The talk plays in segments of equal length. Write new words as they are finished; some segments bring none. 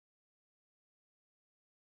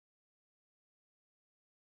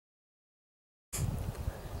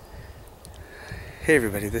Hey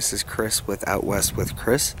everybody, this is Chris with Out West with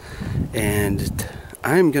Chris, and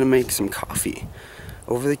I'm going to make some coffee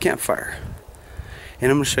over the campfire,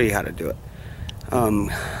 and I'm going to show you how to do it.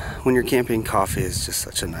 When you're camping, coffee is just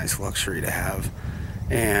such a nice luxury to have,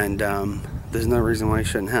 and there's no reason why you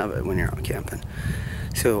shouldn't have it when you're out camping.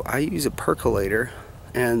 So I use a percolator,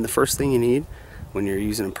 and the first thing you need when you're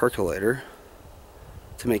using a percolator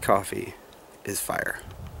to make coffee is fire.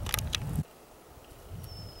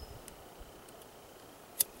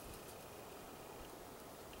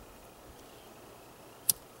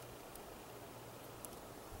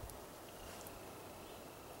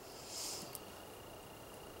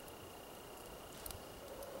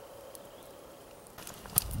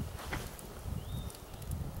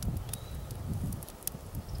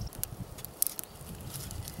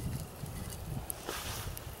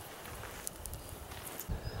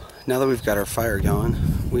 Now that we've got our fire going,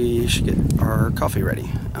 we should get our coffee ready.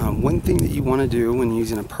 One thing that you want to do when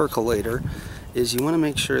using a percolator is you want to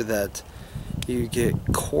make sure that you get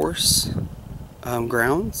coarse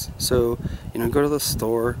grounds. So, go to the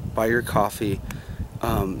store, buy your coffee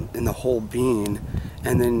in the whole bean,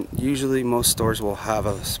 and then usually most stores will have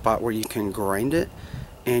a spot where you can grind it,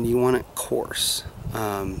 and you want it coarse.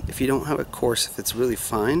 If you don't have it coarse, if it's really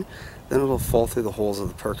fine, then it'll fall through the holes of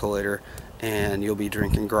the percolator and you'll be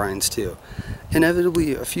drinking grinds too.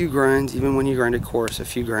 Inevitably, a few grinds, even when you grind it coarse, a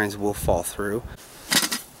few grinds will fall through.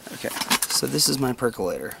 Okay, so this is my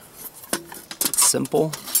percolator. It's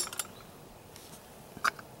simple,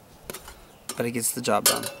 but it gets the job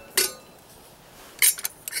done.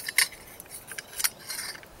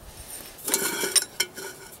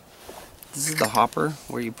 This is the hopper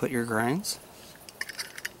where you put your grinds.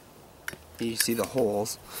 You see the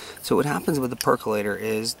holes. So what happens with the percolator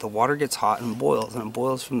is the water gets hot and it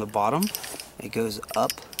boils from the bottom. It goes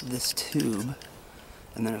up this tube,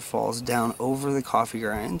 and then it falls down over the coffee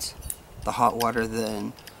grinds. The hot water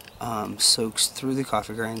then soaks through the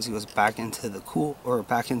coffee grinds, goes back into the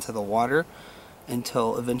back into the water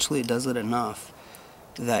until eventually it does it enough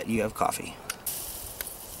that you have coffee.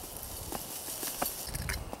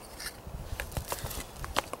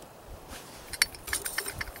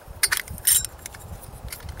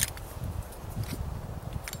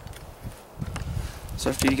 So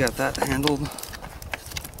after you got that handled,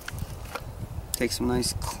 take some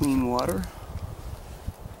nice clean water.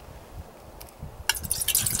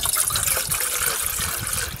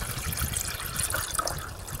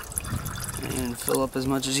 And fill up as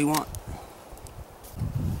much as you want.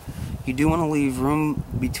 You do want to leave room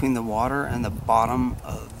between the water and the bottom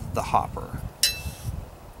of the hopper.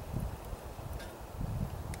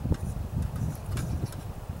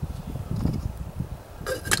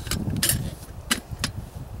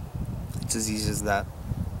 It's as easy as that.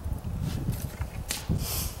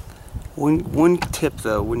 One tip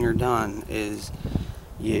though, when you're done, is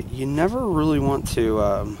you never really want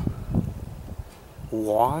to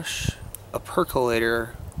wash a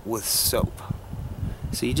percolator with soap.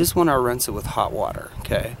 So you just want to rinse it with hot water,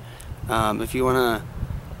 okay? If you want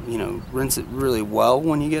to, rinse it really well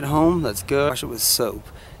when you get home, that's good. Wash it with soap.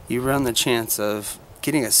 You run the chance of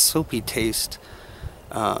getting a soapy taste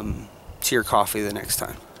to your coffee the next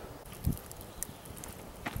time.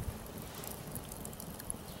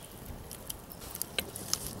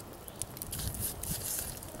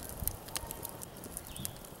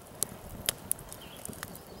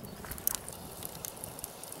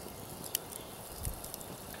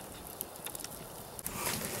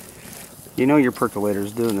 You know your percolator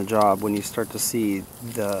is doing the job when you start to see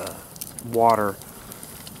the water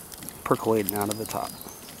percolating out of the top.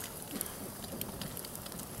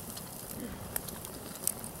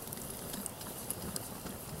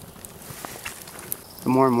 The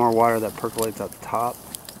more and more water that percolates out the top,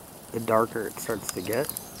 the darker it starts to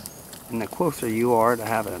get, and the closer you are to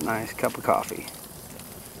having a nice cup of coffee.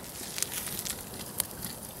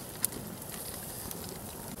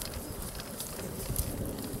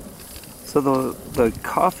 So the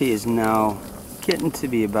coffee is now getting to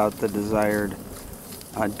be about the desired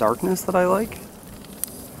darkness that I like.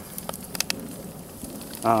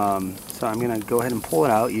 So I'm going to go ahead and pull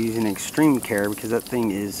it out using extreme care because that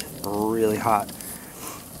thing is really hot.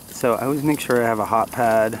 So I always make sure I have a hot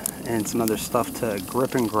pad and some other stuff to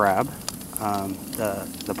grip and grab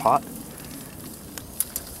the pot.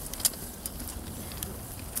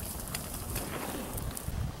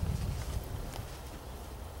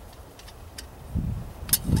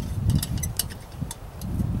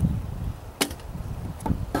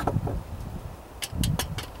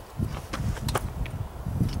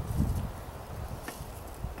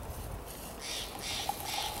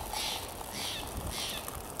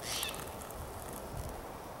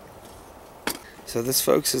 So this,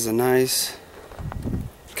 folks, is a nice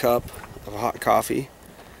cup of hot coffee.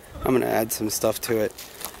 I'm going to add some stuff to it.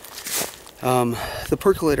 The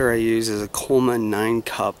percolator I use is a Coleman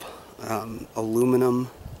 9-cup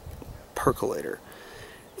aluminum percolator.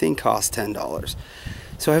 Thing costs $10.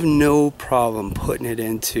 So I have no problem putting it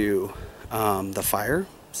into the fire.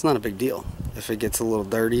 It's not a big deal. If it gets a little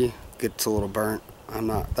dirty, gets a little burnt, I'm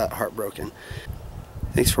not that heartbroken.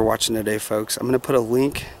 Thanks for watching today, folks. I'm going to put a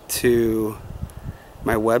link to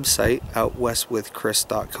my website,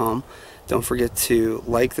 outwestwithchris.com. Don't forget to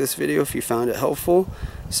like this video if you found it helpful.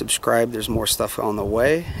 Subscribe, there's more stuff on the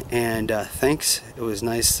way. And thanks. It was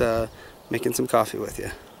nice making some coffee with you.